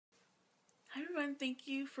Hi everyone, thank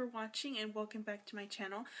you for watching and welcome back to my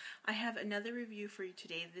channel. I have another review for you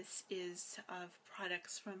today. This is of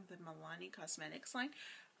products from the Milani Cosmetics line.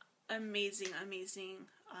 Amazing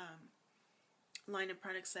line of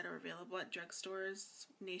products that are available at drugstores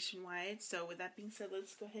nationwide. So with that being said,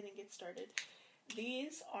 let's go ahead and get started.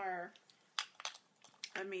 These are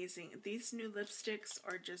amazing. These new lipsticks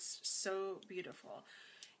are just so beautiful.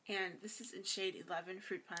 And this is in shade 11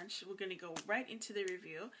 Fruit Punch. We're going to go right into the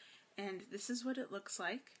review. And this is what it looks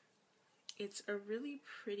like. It's a really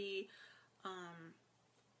pretty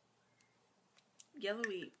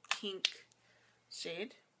yellowy pink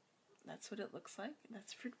shade. That's what it looks like.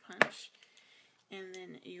 That's Fruit Punch. And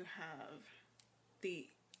then you have the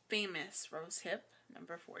famous Rose Hip,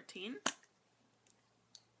 number 14.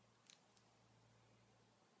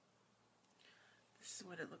 This is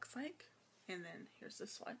what it looks like. And then here's the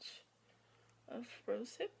swatch of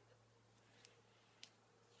Rose Hip.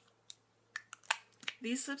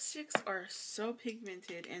 These lipsticks are so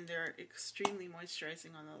pigmented and they're extremely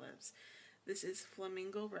moisturizing on the lips. This is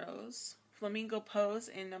Flamingo Pose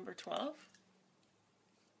in number 12.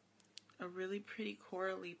 A really pretty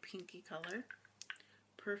corally pinky color.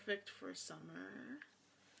 Perfect for summer.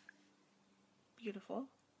 Beautiful.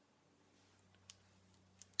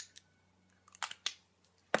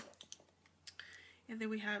 And then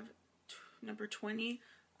we have number 20,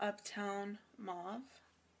 Uptown Mauve.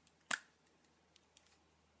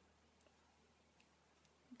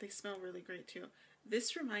 They smell really great too.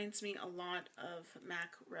 This reminds me a lot of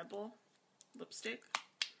MAC Rebel lipstick.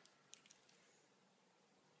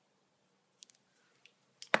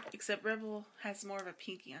 Except Rebel has more of a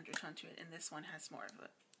pinky undertone to it, and this one has more of a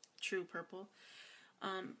true purple.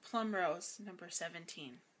 Plumrose, number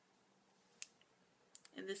 17.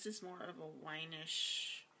 And this is more of a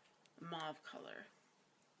wineish mauve color.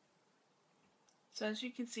 So as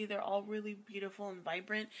you can see, they're all really beautiful and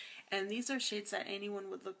vibrant, and these are shades that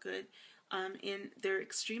anyone would look good in. They're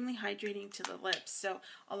extremely hydrating to the lips. So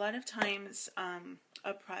a lot of times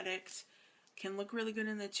a product can look really good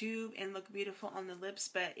in the tube and look beautiful on the lips,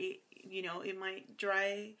 but it might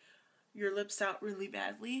dry your lips out really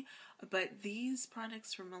badly. But these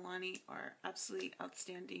products from Milani are absolutely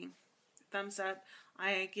outstanding. Thumbs up.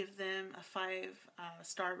 I give them a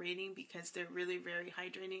 5-star rating because they're really very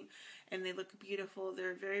hydrating and they look beautiful.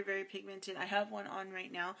 They're very, very pigmented. I have one on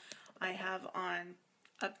right now. I have on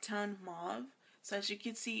Uptown Mauve. So as you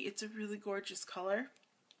can see, it's a really gorgeous color.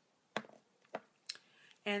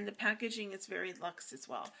 And the packaging is very luxe as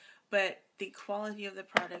well. But the quality of the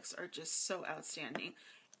products are just so outstanding.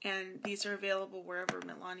 And these are available wherever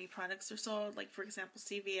Milani products are sold, like for example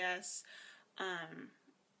CVS,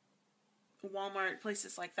 Walmart,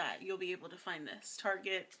 places like that. You'll be able to find this.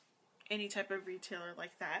 Target, any type of retailer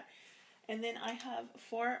like that. And then I have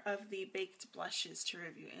 4 of the baked blushes to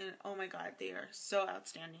review, and oh my god, they are so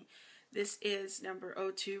outstanding. This is number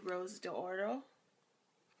 02 Rose d'Oro.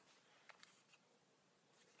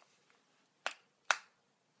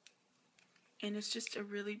 And it's just a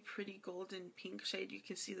really pretty golden pink shade. You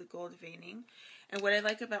can see the gold veining. And what I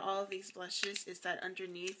like about all of these blushes is that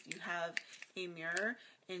underneath you have a mirror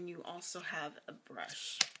and you also have a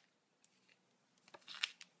brush,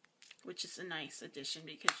 which is a nice addition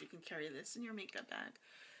because you can carry this in your makeup bag.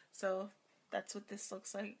 So that's what this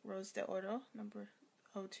looks like. Rose d'Oro, number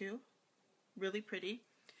 02. Really pretty.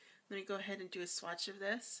 Let me go ahead and do a swatch of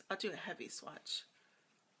this. I'll do a heavy swatch.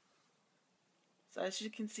 So as you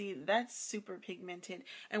can see, that's super pigmented.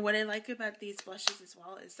 And what I like about these blushes as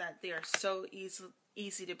well is that they are so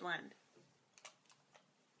easy to blend.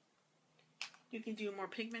 You can do a more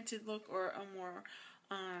pigmented look or a more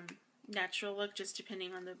natural look, just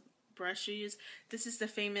depending on the brush you use. This is the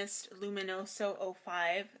famous Luminoso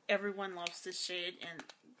 05. Everyone loves this shade, and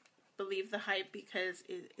believe the hype because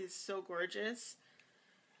it is so gorgeous.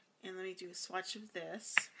 And let me do a swatch of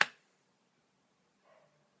this.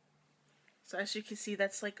 So as you can see,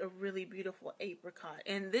 that's like a really beautiful apricot.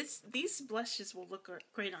 And these blushes will look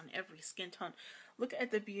great on every skin tone. Look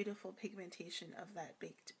at the beautiful pigmentation of that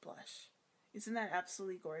baked blush. Isn't that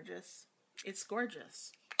absolutely gorgeous? It's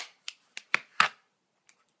gorgeous.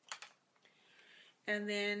 And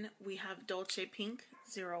then we have Dolce Pink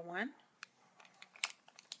 01.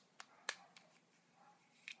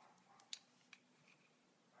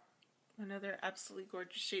 Another absolutely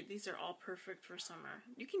gorgeous shade. These are all perfect for summer.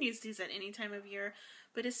 You can use these at any time of year,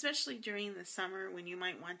 but especially during the summer when you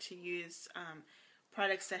might want to use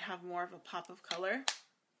products that have more of a pop of color.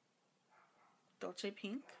 Dolce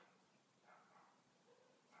Pink.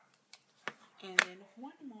 And then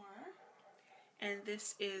one more. And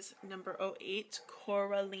this is number 08,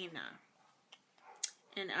 Coralina.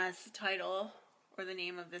 And as the title or the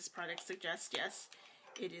name of this product suggests, yes,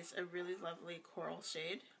 it is a really lovely coral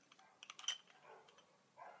shade.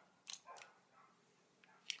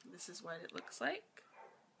 This is what it looks like.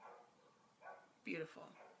 Beautiful.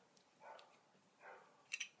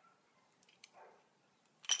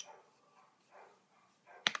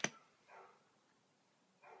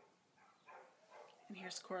 And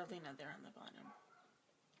here's Coralina there on the bottom.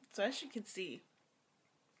 So as you can see,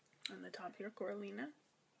 on the top here, Coralina.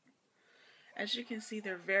 As you can see,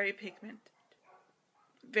 they're very pigmented.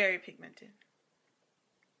 Very pigmented.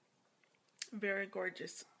 Very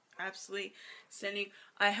gorgeous. Absolutely stunning.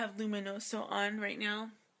 I have Luminoso on right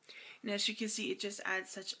now. And as you can see, it just adds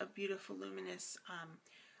such a beautiful luminous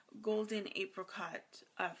golden apricot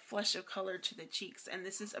flush of color to the cheeks. And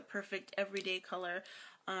this is a perfect everyday color.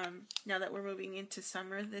 Now that we're moving into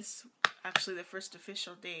summer, actually the first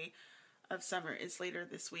official day of summer is later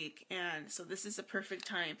this week, and so this is a perfect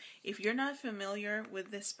time. If you're not familiar with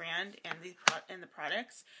this brand and the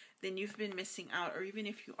products, then you've been missing out. Or even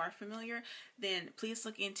if you are familiar, then please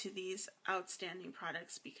look into these outstanding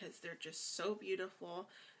products because they're just so beautiful,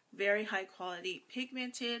 very high quality,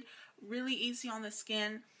 pigmented, really easy on the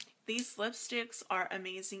skin. These lipsticks are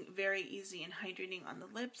amazing, very easy and hydrating on the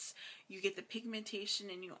lips. You get the pigmentation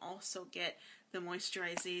and you also get the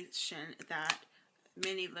moisturization that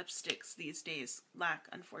many lipsticks these days lack,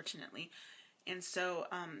 unfortunately. And so,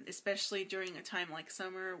 especially during a time like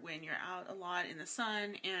summer when you're out a lot in the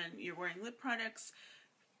sun and you're wearing lip products,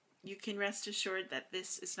 you can rest assured that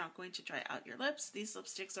this is not going to dry out your lips. These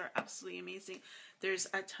lipsticks are absolutely amazing. There's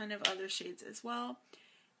a ton of other shades as well,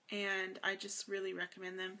 and I just really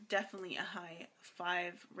recommend them. Definitely a high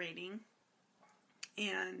 5 rating,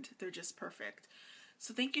 and they're just perfect.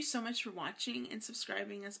 So thank you so much for watching and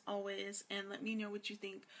subscribing as always, and let me know what you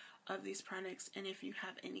think of these products and if you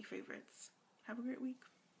have any favorites. Have a great week.